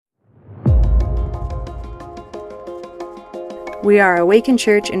We are Awaken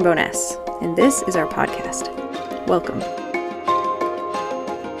Church in Bowness, and this is our podcast. Welcome.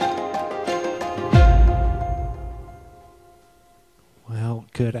 Well,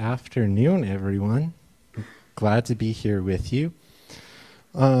 good afternoon, everyone. Glad to be here with you.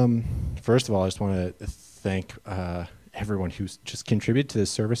 First of all, I just want to thank everyone who's just contributed to this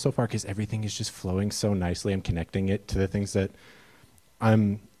service so far, because everything is just flowing so nicely. I'm connecting it to the things that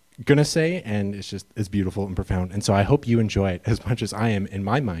I'm gonna say, and it's beautiful and profound. And so I hope you enjoy it as much as I am in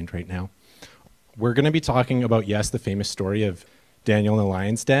my mind right now. We're gonna be talking about, the famous story of Daniel in the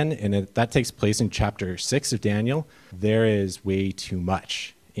lion's den, and that takes place in chapter 6 of Daniel. There is way too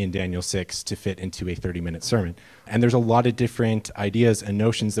much in Daniel 6 to fit into a 30-minute sermon. And there's a lot of different ideas and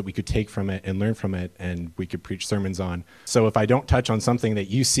notions that we could take from it and learn from it, and we could preach sermons on. So if I don't touch on something that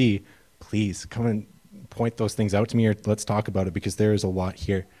you see, please come and point those things out to me, or let's talk about it, because there is a lot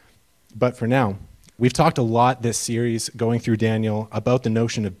here. But for now, we've talked a lot this series going through Daniel about the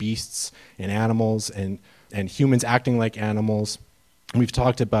notion of beasts and animals and humans acting like animals. We've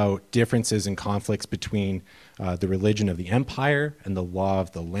talked about differences and conflicts between the religion of the empire and the law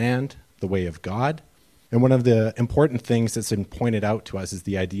of the land, the way of God. And one of the important things that's been pointed out to us is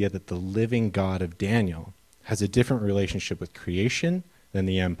the idea that the living God of Daniel has a different relationship with creation than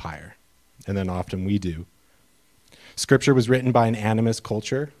the empire, and then often we do. Scripture was written by an animist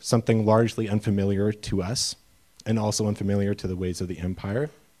culture, something largely unfamiliar to us, and also unfamiliar to the ways of the empire.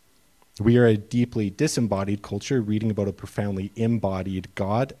 We are a deeply disembodied culture reading about a profoundly embodied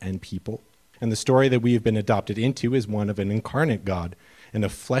God and people. And the story that we have been adopted into is one of an incarnate God and a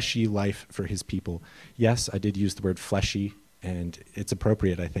fleshy life for his people. Yes, I did use the word fleshy, and it's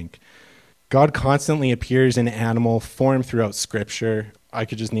appropriate, I think. God constantly appears in animal form throughout Scripture. I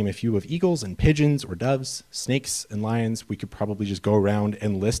could just name a few of eagles and pigeons or doves, snakes and lions. We could probably just go around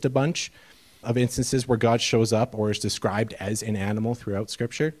and list a bunch of instances where God shows up or is described as an animal throughout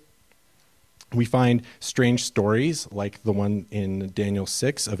Scripture. We find strange stories like the one in Daniel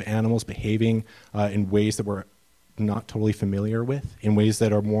 6 of animals behaving in ways that we're not totally familiar with, in ways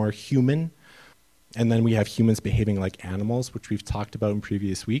that are more human. And then we have humans behaving like animals, which we've talked about in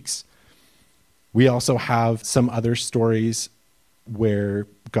previous weeks. We also have some other stories where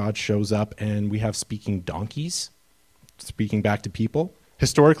God shows up and we have speaking donkeys, speaking back to people.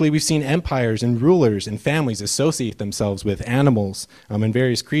 Historically, we've seen empires and rulers and families associate themselves with animals and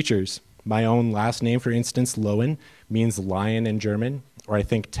various creatures. My own last name, for instance, Lowen, means lion in German, or I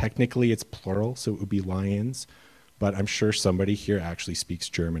think technically it's plural, so it would be lions, but I'm sure somebody here actually speaks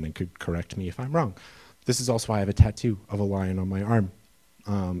German and could correct me if I'm wrong. This is also why I have a tattoo of a lion on my arm,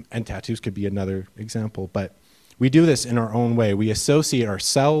 and tattoos could be another example, but we do this in our own way. We associate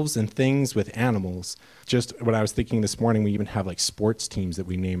ourselves and things with animals. Just when I was thinking this morning, we even have like sports teams that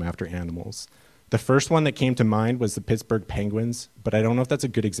we name after animals. The first one that came to mind was the Pittsburgh Penguins, but I don't know if that's a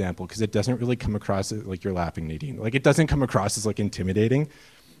good example because it doesn't really come across as, like, you're laughing, Nadine. Like, it doesn't come across as like intimidating,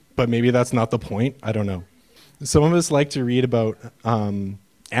 but maybe that's not the point. I don't know. Some of us like to read about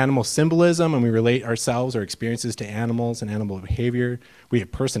animal symbolism, and we relate ourselves or experiences to animals and animal behavior. We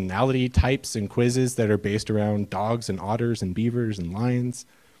have personality types and quizzes that are based around dogs and otters and beavers and lions.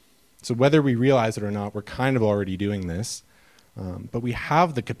 So whether we realize it or not, we're kind of already doing this. But we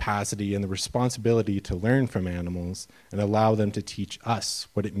have the capacity and the responsibility to learn from animals and allow them to teach us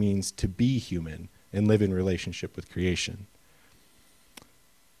what it means to be human and live in relationship with creation.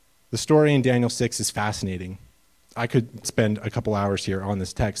 The story in Daniel 6 is fascinating. I could spend a couple hours here on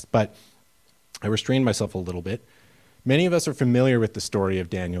this text, but I restrained myself a little bit. Many of us are familiar with the story of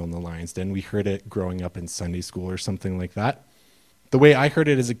Daniel in the lion's den. We heard it growing up in Sunday school or something like that. The way I heard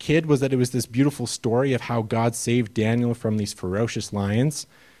it as a kid was that it was this beautiful story of how God saved Daniel from these ferocious lions,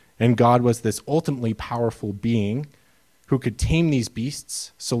 and God was this ultimately powerful being who could tame these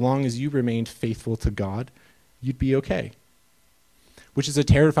beasts. So long as you remained faithful to God, you'd be okay. Which is a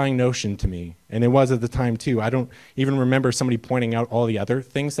terrifying notion to me, and it was at the time too. I don't even remember somebody pointing out all the other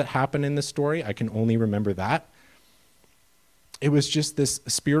things that happen in this story. I can only remember that. It was just this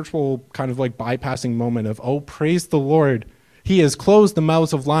spiritual kind of like bypassing moment of, oh, praise the Lord. He has closed the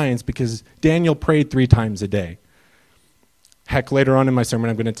mouths of lions because Daniel prayed 3 times a day. Heck, later on in my sermon,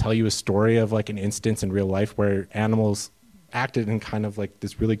 I'm going to tell you a story of like an instance in real life where animals acted in kind of like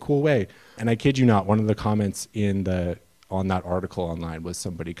this really cool way. And I kid you not, one of the comments on that article online was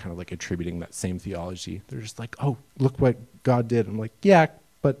somebody kind of like attributing that same theology. They're just like, oh, look what God did. I'm like, yeah,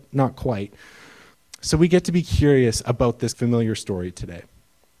 but not quite. So we get to be curious about this familiar story today.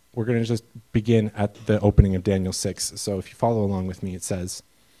 We're going to just begin at the opening of Daniel 6. So if you follow along with me, it says,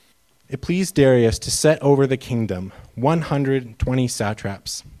 "It pleased Darius to set over the kingdom 120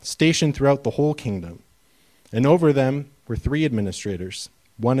 satraps, stationed throughout the whole kingdom, and over them were 3 administrators,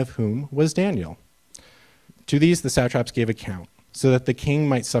 one of whom was Daniel. To these the satraps gave account, so that the king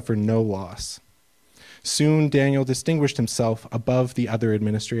might suffer no loss. Soon Daniel distinguished himself above the other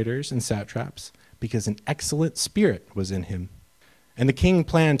administrators and satraps, because an excellent spirit was in him. And the king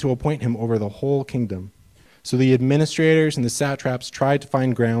planned to appoint him over the whole kingdom. So the administrators and the satraps tried to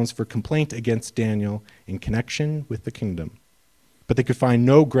find grounds for complaint against Daniel in connection with the kingdom. But they could find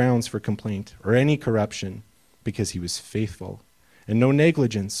no grounds for complaint or any corruption, because he was faithful, and no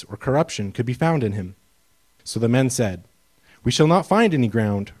negligence or corruption could be found in him. So the men said, "We shall not find any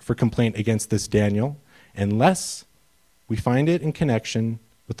ground for complaint against this Daniel, unless we find it in connection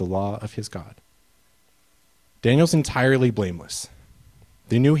with the law of his God." Daniel's entirely blameless.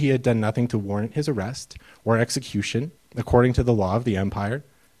 They knew he had done nothing to warrant his arrest or execution according to the law of the empire,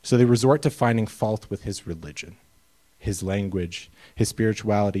 so they resort to finding fault with his religion, his language, his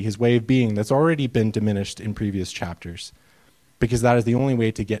spirituality, his way of being that's already been diminished in previous chapters, because that is the only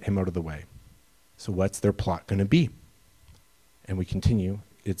way to get him out of the way. So what's their plot going to be? And we continue.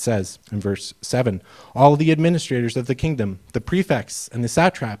 It says in verse 7, "All the administrators of the kingdom, the prefects and the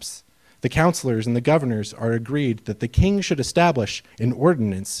satraps, the counselors and the governors are agreed that the king should establish an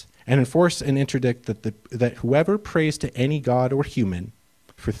ordinance and enforce an interdict that whoever prays to any god or human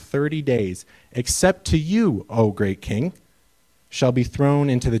for 30 days, except to you, O great king, shall be thrown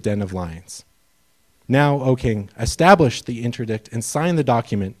into the den of lions. Now, O king, establish the interdict and sign the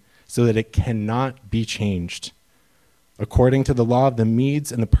document so that it cannot be changed, according to the law of the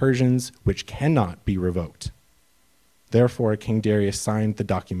Medes and the Persians, which cannot be revoked." Therefore, King Darius signed the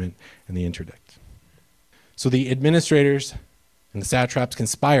document and the interdict. So the administrators and the satraps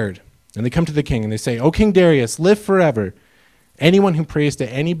conspired, and they come to the king and they say, "O King Darius, live forever. Anyone who prays to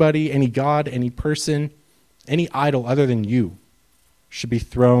anybody, any god, any person, any idol other than you should be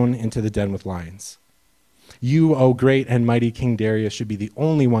thrown into the den with lions. You, O great and mighty King Darius, should be the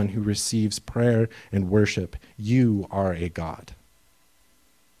only one who receives prayer and worship. You are a god.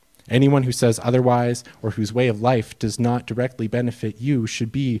 Anyone who says otherwise or whose way of life does not directly benefit you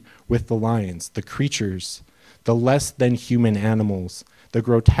should be with the lions, the creatures, the less than human animals, the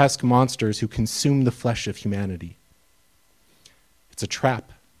grotesque monsters who consume the flesh of humanity." It's a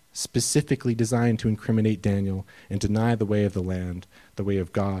trap specifically designed to incriminate Daniel and deny the way of the land, the way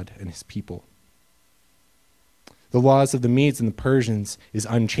of God and his people. The laws of the Medes and the Persians is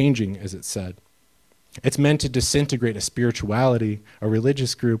unchanging, as it said. It's meant to disintegrate a spirituality, a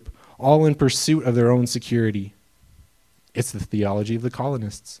religious group, all in pursuit of their own security. It's the theology of the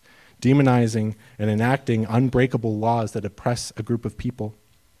colonists, demonizing and enacting unbreakable laws that oppress a group of people.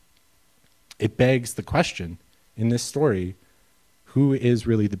 It begs the question in this story, who is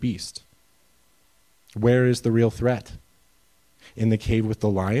really the beast? Where is the real threat? In the cave with the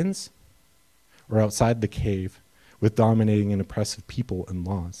lions, or outside the cave with dominating and oppressive people and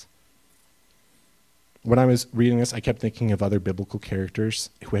laws? When I was reading this, I kept thinking of other biblical characters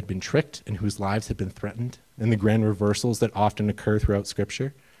who had been tricked and whose lives had been threatened, and the grand reversals that often occur throughout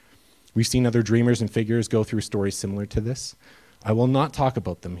Scripture. We've seen other dreamers and figures go through stories similar to this. I will not talk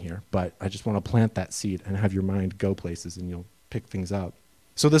about them here, but I just want to plant that seed and have your mind go places and you'll pick things up.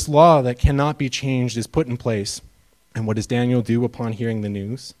 So this law that cannot be changed is put in place, and what does Daniel do upon hearing the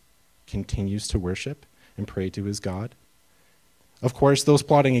news? Continues to worship and pray to his God. Of course, those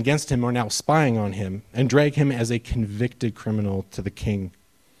plotting against him are now spying on him and drag him as a convicted criminal to the king.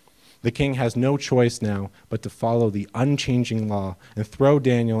 The king has no choice now but to follow the unchanging law and throw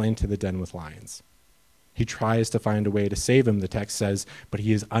Daniel into the den with lions. He tries to find a way to save him, the text says, but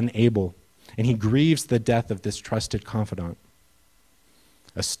he is unable, and he grieves the death of this trusted confidant.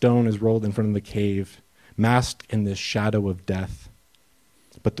 A stone is rolled in front of the cave, masked in this shadow of death.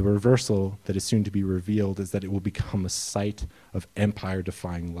 But the reversal that is soon to be revealed is that it will become a site of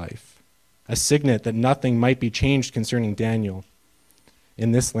empire-defying life, a signet that nothing might be changed concerning Daniel.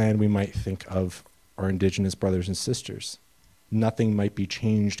 In this land, we might think of our indigenous brothers and sisters. Nothing might be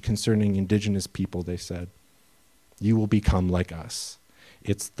changed concerning indigenous people, they said. You will become like us.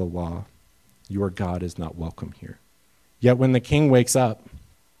 It's the law. Your God is not welcome here. Yet when the king wakes up,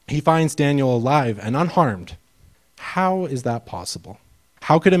 he finds Daniel alive and unharmed. How is that possible?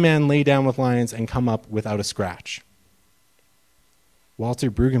 How could a man lay down with lions and come up without a scratch?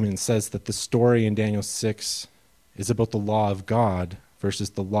 Walter Brueggemann says that the story in Daniel 6 is about the law of God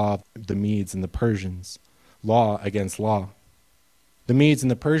versus the law of the Medes and the Persians, law against law. The Medes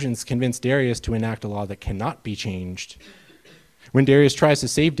and the Persians convince Darius to enact a law that cannot be changed. When Darius tries to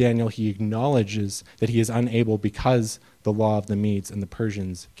save Daniel, he acknowledges that he is unable because the law of the Medes and the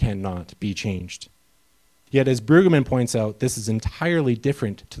Persians cannot be changed. Yet, as Brueggemann points out, this is entirely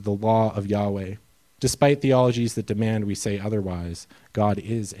different to the law of Yahweh. Despite theologies that demand we say otherwise, God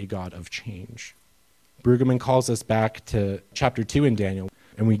is a God of change. Brueggemann calls us back to chapter 2 in Daniel,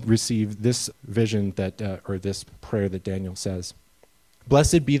 and we receive this vision or this prayer that Daniel says.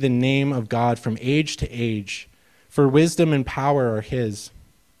 Blessed be the name of God from age to age, for wisdom and power are his.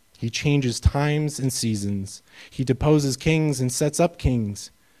 He changes times and seasons. He deposes kings and sets up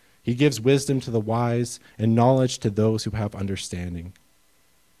kings. He gives wisdom to the wise and knowledge to those who have understanding.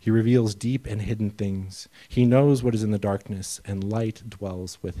 He reveals deep and hidden things. He knows what is in the darkness, and light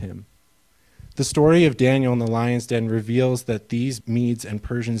dwells with him. The story of Daniel in the lion's den reveals that these Medes and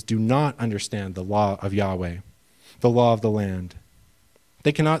Persians do not understand the law of Yahweh, the law of the land.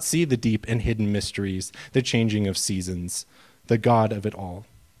 They cannot see the deep and hidden mysteries, the changing of seasons, the God of it all.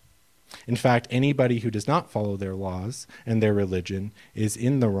 In fact, anybody who does not follow their laws and their religion is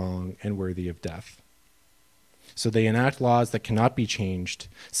in the wrong and worthy of death. So they enact laws that cannot be changed,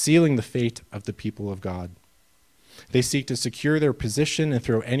 sealing the fate of the people of God. They seek to secure their position and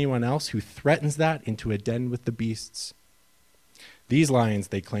throw anyone else who threatens that into a den with the beasts. These lions,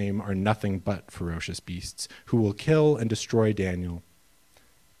 they claim, are nothing but ferocious beasts who will kill and destroy Daniel.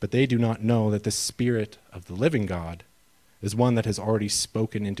 But they do not know that the Spirit of the living God is one that has already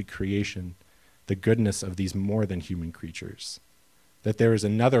spoken into creation the goodness of these more than human creatures, that there is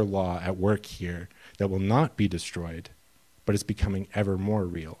another law at work here that will not be destroyed, but is becoming ever more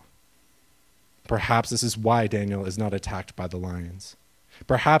real. Perhaps this is why Daniel is not attacked by the lions.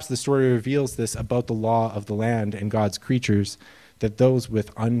 Perhaps the story reveals this about the law of the land and God's creatures that those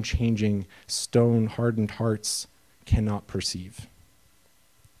with unchanging, stone-hardened hearts cannot perceive.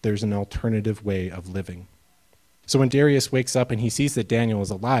 There's an alternative way of living. So when Darius wakes up and he sees that Daniel is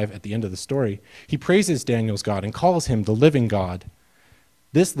alive at the end of the story, he praises Daniel's God and calls him the living God.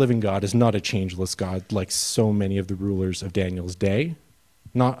 This living God is not a changeless God like so many of the rulers of Daniel's day,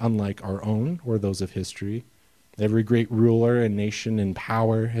 not unlike our own or those of history. Every great ruler and nation in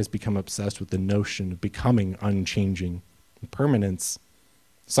power has become obsessed with the notion of becoming unchanging, permanence,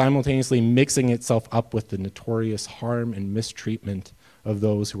 simultaneously mixing itself up with the notorious harm and mistreatment of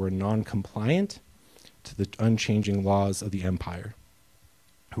those who are non-compliant to the unchanging laws of the empire,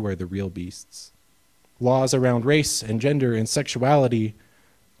 who are the real beasts. Laws around race and gender and sexuality,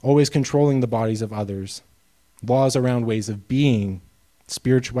 always controlling the bodies of others. Laws around ways of being,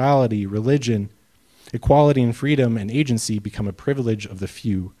 spirituality, religion, equality and freedom and agency become a privilege of the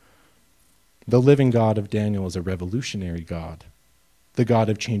few. The living God of Daniel is a revolutionary God, the God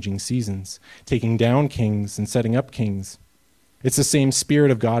of changing seasons, taking down kings and setting up kings. It's the same Spirit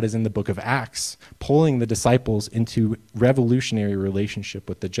of God as in the book of Acts, pulling the disciples into revolutionary relationship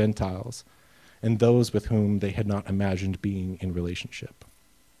with the Gentiles and those with whom they had not imagined being in relationship.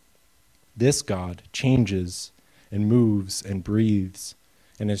 This God changes and moves and breathes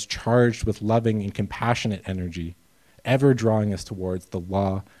and is charged with loving and compassionate energy, ever drawing us towards the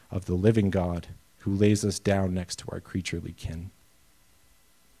law of the living God who lays us down next to our creaturely kin.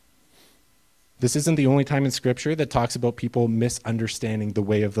 This isn't the only time in Scripture that talks about people misunderstanding the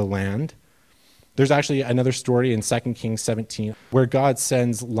way of the land. There's actually another story in 2 Kings 17 where God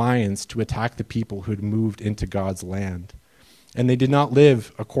sends lions to attack the people who had moved into God's land. And they did not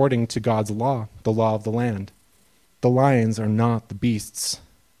live according to God's law, the law of the land. The lions are not the beasts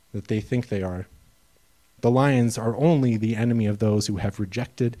that they think they are. The lions are only the enemy of those who have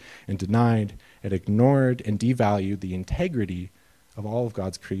rejected and denied and ignored and devalued the integrity of all of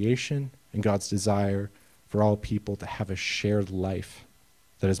God's creation and God's desire for all people to have a shared life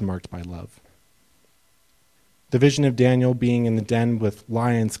that is marked by love. The vision of Daniel being in the den with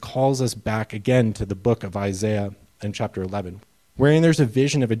lions calls us back again to the book of Isaiah in chapter 11, wherein there's a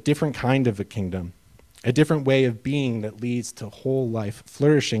vision of a different kind of a kingdom, a different way of being that leads to whole life,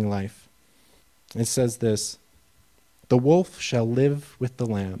 flourishing life. It says this, "The wolf shall live with the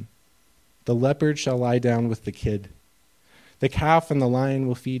lamb, the leopard shall lie down with the kid, the calf and the lion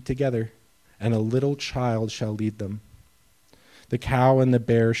will feed together, and a little child shall lead them. The cow and the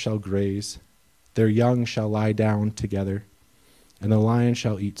bear shall graze, their young shall lie down together, and the lion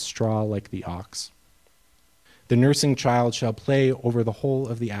shall eat straw like the ox. The nursing child shall play over the hole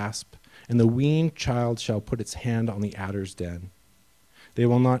of the asp, and the weaned child shall put its hand on the adder's den. They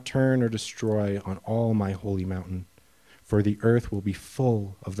will not turn or destroy on all my holy mountain, for the earth will be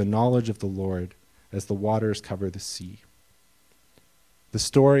full of the knowledge of the Lord as the waters cover the sea." The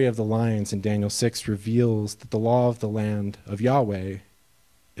story of the lions in Daniel 6 reveals that the law of the land of Yahweh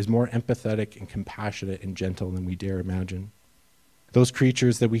is more empathetic and compassionate and gentle than we dare imagine. Those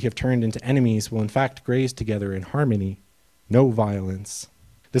creatures that we have turned into enemies will in fact graze together in harmony, no violence.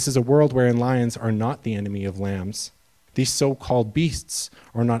 This is a world wherein lions are not the enemy of lambs. These so-called beasts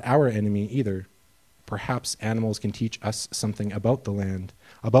are not our enemy either. perhaps animals can teach us something about the land,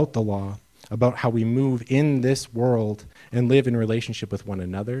 about the law, about how we move in this world and live in relationship with one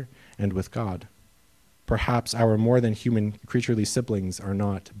another and with God. Perhaps our more than human creaturely siblings are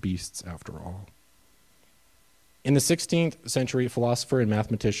not beasts after all. In the 16th century, philosopher and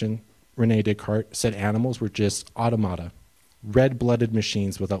mathematician René Descartes said animals were just automata, red-blooded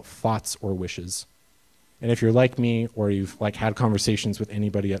machines without thoughts or wishes. And if you're like me, or you've had conversations with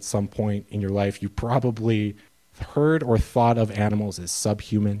anybody at some point in your life, you probably heard or thought of animals as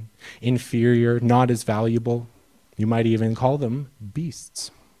subhuman, inferior, not as valuable. You might even call them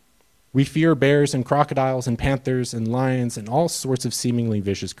beasts. We fear bears and crocodiles and panthers and lions and all sorts of seemingly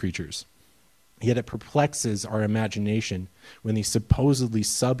vicious creatures. Yet it perplexes our imagination when these supposedly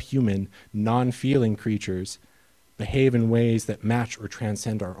subhuman, non-feeling creatures behave in ways that match or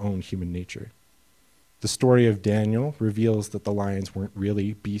transcend our own human nature. The story of Daniel reveals that the lions weren't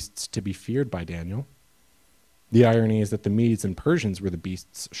really beasts to be feared by Daniel. The irony is that the Medes and Persians were the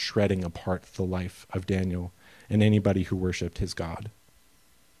beasts shredding apart the life of Daniel and anybody who worshipped his God.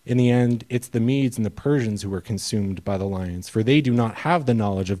 In the end, it's the Medes and the Persians who were consumed by the lions, for they do not have the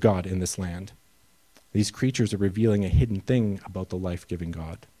knowledge of God in this land. These creatures are revealing a hidden thing about the life-giving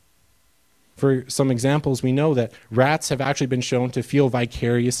God. For some examples, we know that rats have actually been shown to feel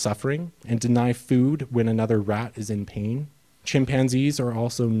vicarious suffering and deny food when another rat is in pain. Chimpanzees are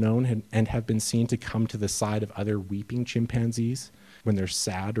also known and have been seen to come to the side of other weeping chimpanzees when they're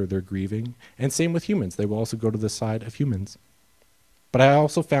sad or they're grieving. And same with humans. They will also go to the side of humans. But I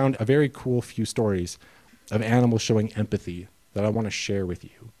also found a very cool few stories of animals showing empathy that I want to share with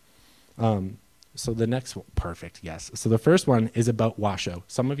you. So the next one, perfect, yes. So the first one is about Washoe.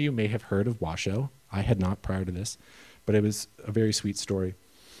 Some of you may have heard of Washoe. I had not prior to this, but it was a very sweet story.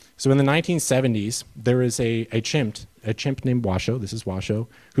 So in the 1970s, there was a chimp named Washoe, this is Washoe,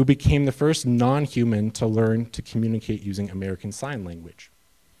 who became the first non-human to learn to communicate using American Sign Language.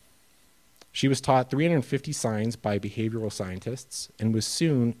 She was taught 350 signs by behavioral scientists and was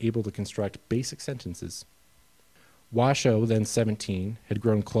soon able to construct basic sentences. Washoe, then 17, had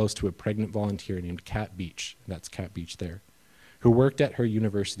grown close to a pregnant volunteer named Cat Beach, that's Cat Beach there, who worked at her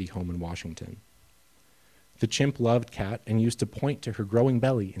university home in Washington. The chimp loved Cat and used to point to her growing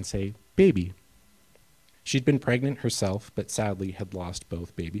belly and say, "Baby." She'd been pregnant herself, but sadly had lost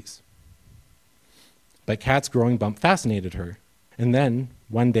both babies. But Cat's growing bump fascinated her. And then,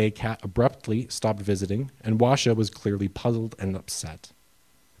 one day, Cat abruptly stopped visiting, and Washoe was clearly puzzled and upset.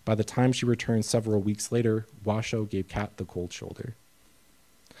 By the time she returned several weeks later, Washoe gave Cat the cold shoulder.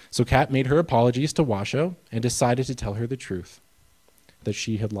 So Cat made her apologies to Washoe and decided to tell her the truth, that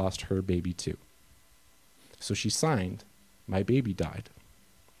she had lost her baby too. So she signed, "My baby died."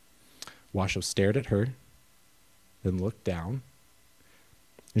 Washoe stared at her, then looked down,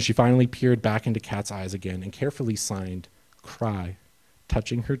 and she finally peered back into Cat's eyes again and carefully signed, "Cry,"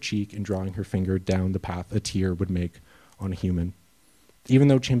 touching her cheek and drawing her finger down the path a tear would make on a human, even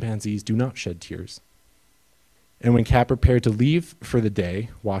though chimpanzees do not shed tears. And when Cat prepared to leave for the day,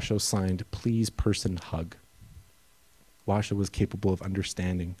 Washoe signed, "Please, person, hug." Washoe was capable of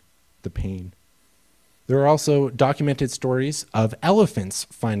understanding the pain. There are also documented stories of elephants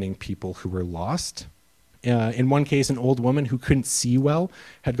finding people who were lost. In one case, an old woman who couldn't see well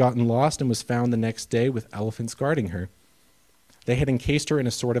had gotten lost and was found the next day with elephants guarding her. They had encased her in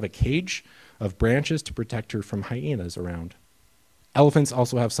a sort of a cage of branches to protect her from hyenas around. Elephants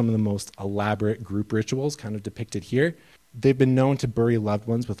also have some of the most elaborate group rituals, kind of depicted here. They've been known to bury loved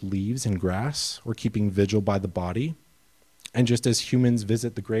ones with leaves and grass or keeping vigil by the body. And just as humans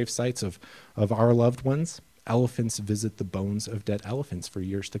visit the grave sites of our loved ones, elephants visit the bones of dead elephants for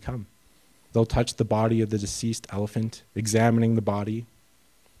years to come. They'll touch the body of the deceased elephant, examining the body,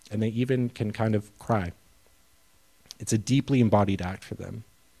 and they even can kind of cry. It's a deeply embodied act for them.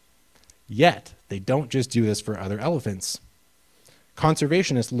 Yet, they don't just do this for other elephants.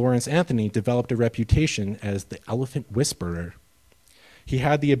 Conservationist Lawrence Anthony developed a reputation as the elephant whisperer. He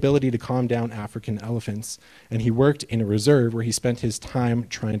had the ability to calm down African elephants, and he worked in a reserve where he spent his time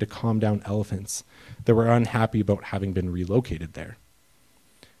trying to calm down elephants that were unhappy about having been relocated there.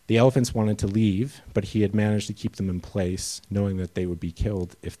 The elephants wanted to leave, but he had managed to keep them in place, knowing that they would be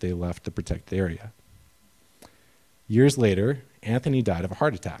killed if they left the protected area. Years later, Anthony died of a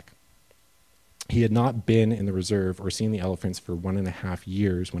heart attack. He had not been in the reserve or seen the elephants for 1.5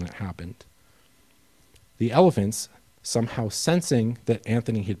 years when it happened. The elephants, somehow sensing that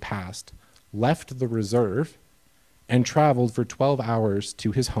Anthony had passed, left the reserve and traveled for 12 hours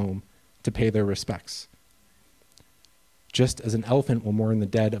to his home to pay their respects. Just as an elephant will mourn the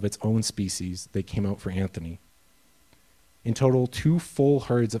dead of its own species, they came out for Anthony. In total, 2 full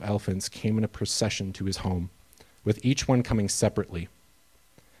herds of elephants came in a procession to his home, with each one coming separately.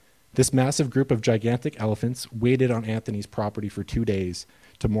 This massive group of gigantic elephants waited on Anthony's property for 2 days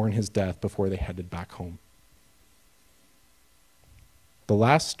to mourn his death before they headed back home. The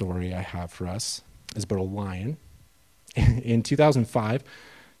last story I have for us is about a lion. In 2005,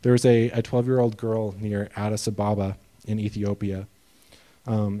 there was a 12-year-old girl near Addis Ababa in Ethiopia,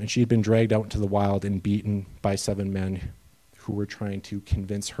 and she had been dragged out into the wild and beaten by 7 men who were trying to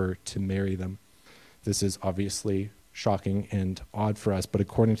convince her to marry them. This is obviously shocking and odd for us, but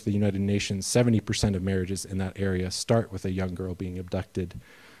according to the United Nations, 70% of marriages in that area start with a young girl being abducted,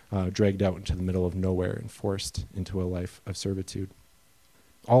 dragged out into the middle of nowhere and forced into a life of servitude.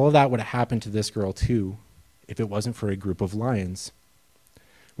 All of that would have happened to this girl too if it wasn't for a group of lions.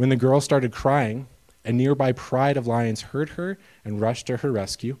 When the girl started crying, a nearby pride of lions heard her and rushed to her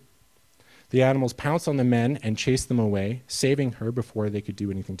rescue. The animals pounced on the men and chased them away, saving her before they could do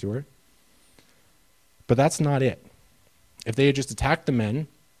anything to her. But that's not it. If they had just attacked the men,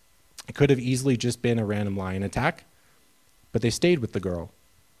 it could have easily just been a random lion attack, but they stayed with the girl.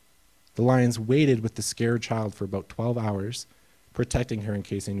 The lions waited with the scared child for about 12 hours, protecting her in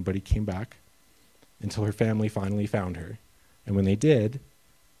case anybody came back, until her family finally found her. And when they did,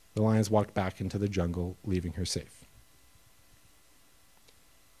 the lions walked back into the jungle, leaving her safe.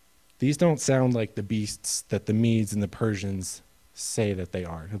 These don't sound like the beasts that the Medes and the Persians say that they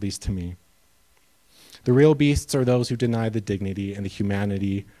are, at least to me. The real beasts are those who deny the dignity and the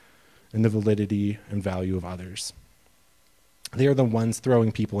humanity and the validity and value of others. They are the ones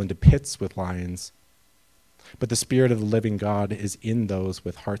throwing people into pits with lions. But the Spirit of the living God is in those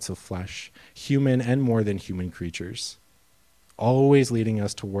with hearts of flesh, human and more than human creatures, always leading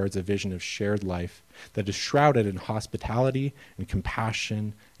us towards a vision of shared life that is shrouded in hospitality and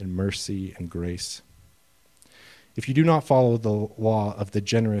compassion and mercy and grace. If you do not follow the law of the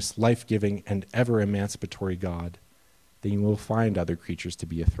generous, life-giving, and ever-emancipatory God, then you will find other creatures to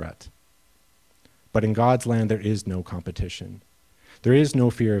be a threat. But in God's land, there is no competition. There is no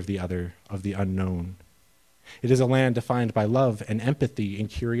fear of the other, of the unknown. It is a land defined by love and empathy and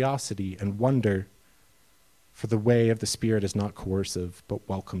curiosity and wonder, for the way of the Spirit is not coercive, but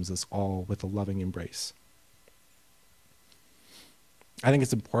welcomes us all with a loving embrace. I think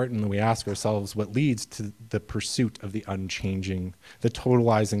it's important that we ask ourselves what leads to the pursuit of the unchanging, the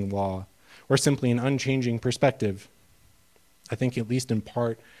totalizing law, or simply an unchanging perspective. I think at least in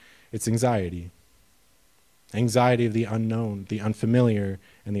part, it's anxiety. Anxiety of the unknown, the unfamiliar,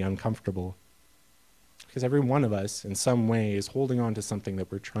 and the uncomfortable. Because every one of us, in some way, is holding on to something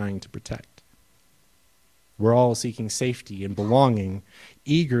that we're trying to protect. We're all seeking safety and belonging,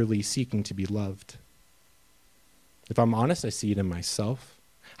 eagerly seeking to be loved. If I'm honest, I see it in myself,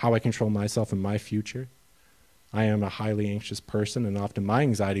 how I control myself and my future. I am a highly anxious person, and often my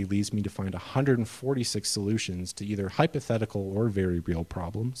anxiety leads me to find 146 solutions to either hypothetical or very real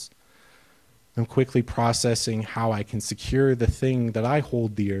problems. I'm quickly processing how I can secure the thing that I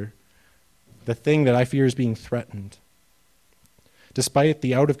hold dear, the thing that I fear is being threatened. Despite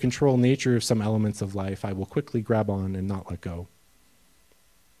the out-of-control nature of some elements of life, I will quickly grab on and not let go.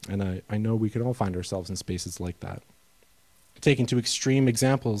 And I know we can all find ourselves in spaces like that. Taken to extreme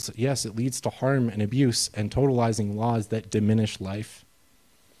examples, yes, it leads to harm and abuse and totalizing laws that diminish life.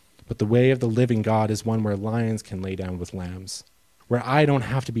 But the way of the living God is one where lions can lay down with lambs, where I don't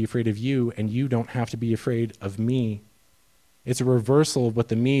have to be afraid of you and you don't have to be afraid of me. It's a reversal of what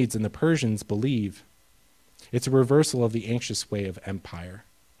the Medes and the Persians believe. It's a reversal of the anxious way of empire.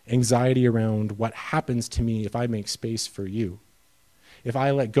 Anxiety around what happens to me if I make space for you, if I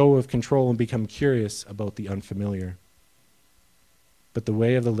let go of control and become curious about the unfamiliar. But the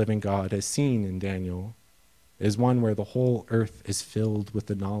way of the living God, as seen in Daniel, is one where the whole earth is filled with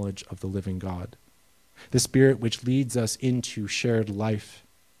the knowledge of the living God, the Spirit which leads us into shared life.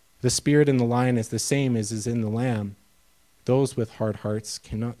 The Spirit in the lion is the same as is in the lamb. Those with hard hearts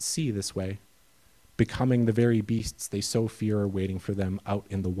cannot see this way, becoming the very beasts they so fear are waiting for them out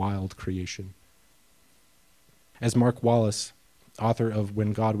in the wild creation. As Mark Wallace, author of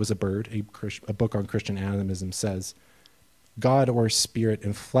When God Was a Bird, a book on Christian animism, says, God or spirit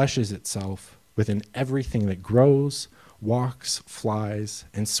enfleshes itself within everything that grows, walks, flies,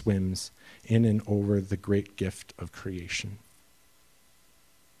 and swims in and over the great gift of creation.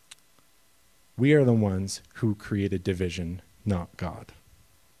 We are the ones who created division, not God.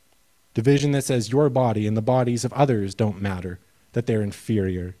 Division that says your body and the bodies of others don't matter, that they're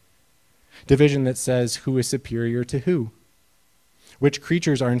inferior. Division that says who is superior to who, which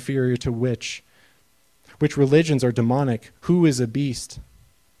creatures are inferior to which religions are demonic, who is a beast.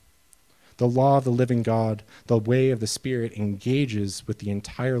 The law of the living God, the way of the Spirit, engages with the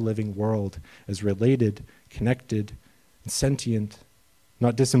entire living world as related, connected, and sentient,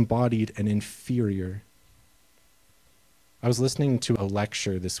 not disembodied and inferior. I was listening to a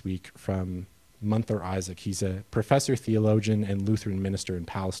lecture this week from Munther Isaac. He's a professor, theologian, and Lutheran minister in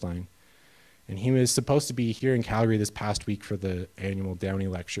Palestine. And he was supposed to be here in Calgary this past week for the annual Downey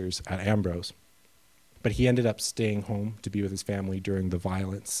lectures at Ambrose. But he ended up staying home to be with his family during the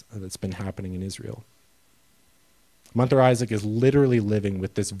violence that's been happening in Israel. Munther Isaac is literally living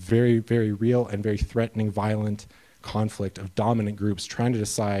with this very, very real and very threatening, violent conflict of dominant groups trying to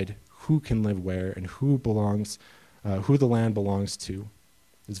decide who can live where and who the land belongs to.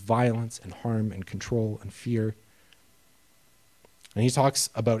 There's violence and harm and control and fear. And he talks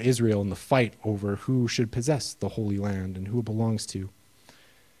about Israel and the fight over who should possess the Holy Land and who it belongs to.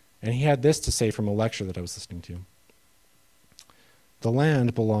 And he had this to say from a lecture that I was listening to. The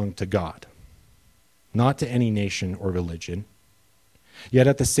land belonged to God, not to any nation or religion. Yet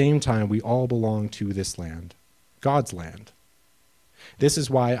at the same time, we all belong to this land, God's land. This is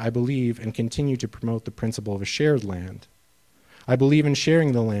why I believe and continue to promote the principle of a shared land. I believe in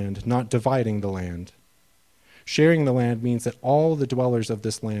sharing the land, not dividing the land. Sharing the land means that all the dwellers of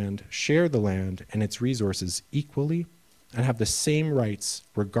this land share the land and its resources equally and have the same rights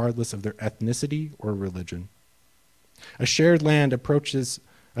regardless of their ethnicity or religion. A shared land approach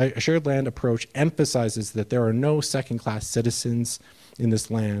emphasizes that there are no second-class citizens in this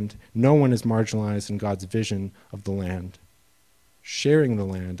land. No one is marginalized in God's vision of the land. Sharing the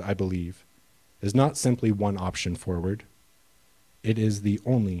land, I believe, is not simply one option forward. It is the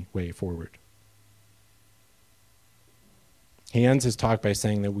only way forward. He ends his talk by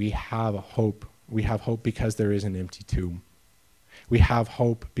saying that we have hope. We have hope because there is an empty tomb. We have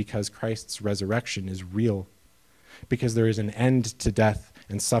hope because Christ's resurrection is real, because there is an end to death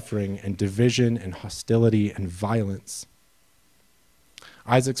and suffering and division and hostility and violence.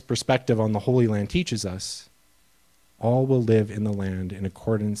 Isaac's perspective on the Holy Land teaches us all will live in the land in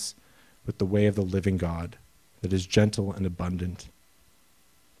accordance with the way of the living God that is gentle and abundant.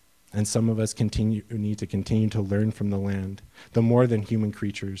 And some of us need to continue to learn from the land, the more than human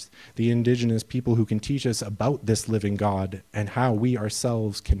creatures, the indigenous people who can teach us about this living God and how we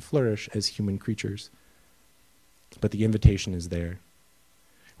ourselves can flourish as human creatures. But the invitation is there.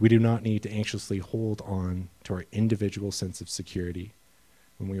 We do not need to anxiously hold on to our individual sense of security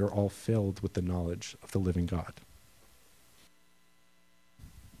when we are all filled with the knowledge of the living God.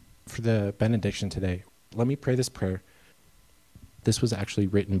 For the benediction today, let me pray this prayer. This was actually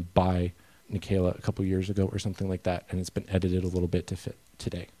written by Nikayla a couple years ago or something like that, and it's been edited a little bit to fit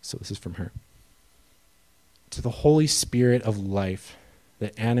today. So this is from her. To the Holy Spirit of life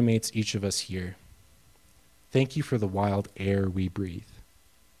that animates each of us here, thank you for the wild air we breathe.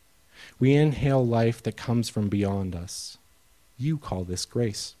 We inhale life that comes from beyond us. You call this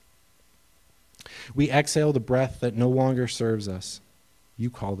grace. We exhale the breath that no longer serves us. You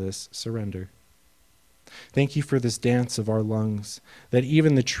call this surrender. Thank you for this dance of our lungs that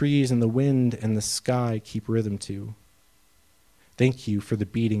even the trees and the wind and the sky keep rhythm to. Thank you for the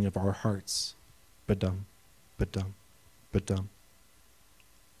beating of our hearts. Ba-dum, ba-dum, ba-dum.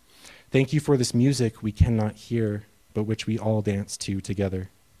 Thank you for this music we cannot hear, but which we all dance to together.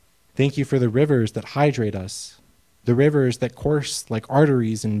 Thank you for the rivers that hydrate us, the rivers that course like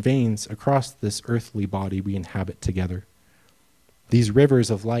arteries and veins across this earthly body we inhabit together. These rivers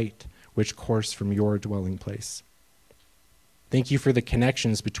of light which course from your dwelling place. Thank you for the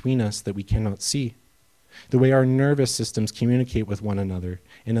connections between us that we cannot see, the way our nervous systems communicate with one another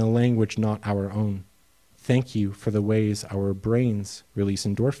in a language not our own. Thank you for the ways our brains release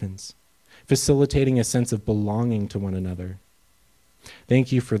endorphins, facilitating a sense of belonging to one another.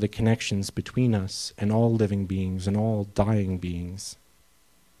 Thank you for the connections between us and all living beings and all dying beings.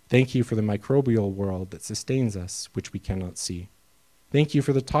 Thank you for the microbial world that sustains us, which we cannot see. Thank you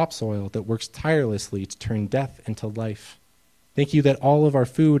for the topsoil that works tirelessly to turn death into life. Thank you that all of our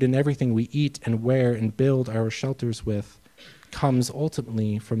food and everything we eat and wear and build our shelters with comes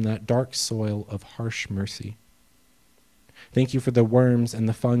ultimately from that dark soil of harsh mercy. Thank you for the worms and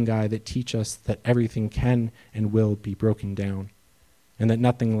the fungi that teach us that everything can and will be broken down, and that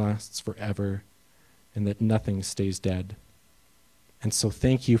nothing lasts forever, and that nothing stays dead. And so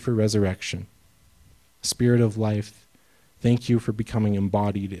thank you for resurrection. Spirit of life, thank you for becoming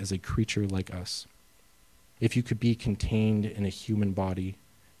embodied as a creature like us. If you could be contained in a human body,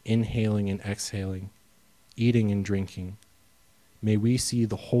 inhaling and exhaling, eating and drinking, may we see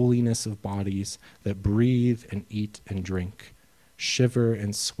the holiness of bodies that breathe and eat and drink, shiver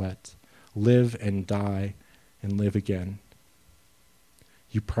and sweat, live and die and live again.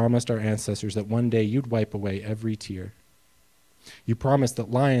 You promised our ancestors that one day you'd wipe away every tear. You promised that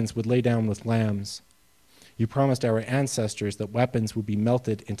lions would lay down with lambs. You promised our ancestors that weapons would be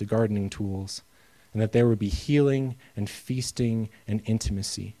melted into gardening tools, and that there would be healing and feasting and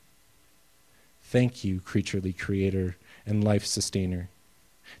intimacy. Thank you, creaturely creator and life sustainer,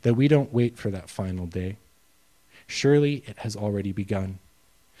 that we don't wait for that final day. Surely it has already begun.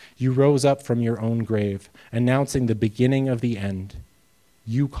 You rose up from your own grave, announcing the beginning of the end.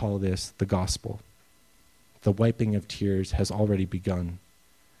 You call this the gospel. The wiping of tears has already begun.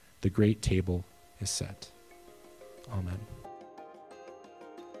 The great table is set. Amen.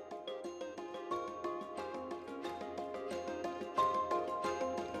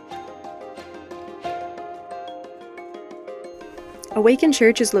 Awaken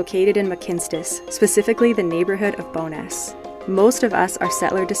Church is located in McKinstis, specifically the neighborhood of Bowness. Most of us are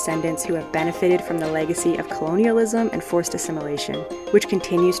settler descendants who have benefited from the legacy of colonialism and forced assimilation, which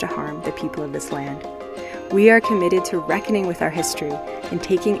continues to harm the people of this land. We are committed to reckoning with our history and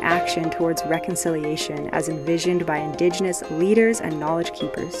taking action towards reconciliation as envisioned by Indigenous leaders and knowledge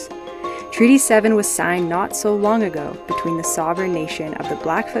keepers. Treaty 7 was signed not so long ago between the sovereign nation of the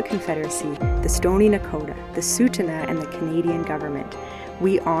Blackfoot Confederacy, the Stoney Nakoda, the Tsuut'ina, and the Canadian government.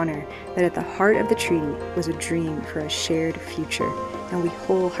 We honor that at the heart of the treaty was a dream for a shared future, and we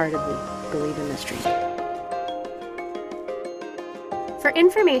wholeheartedly believe in this dream. For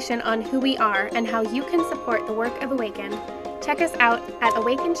information on who we are and how you can support the work of Awaken, check us out at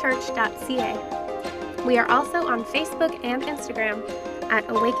awakenchurch.ca. We are also on Facebook and Instagram at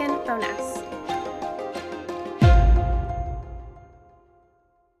Awaken Bowness.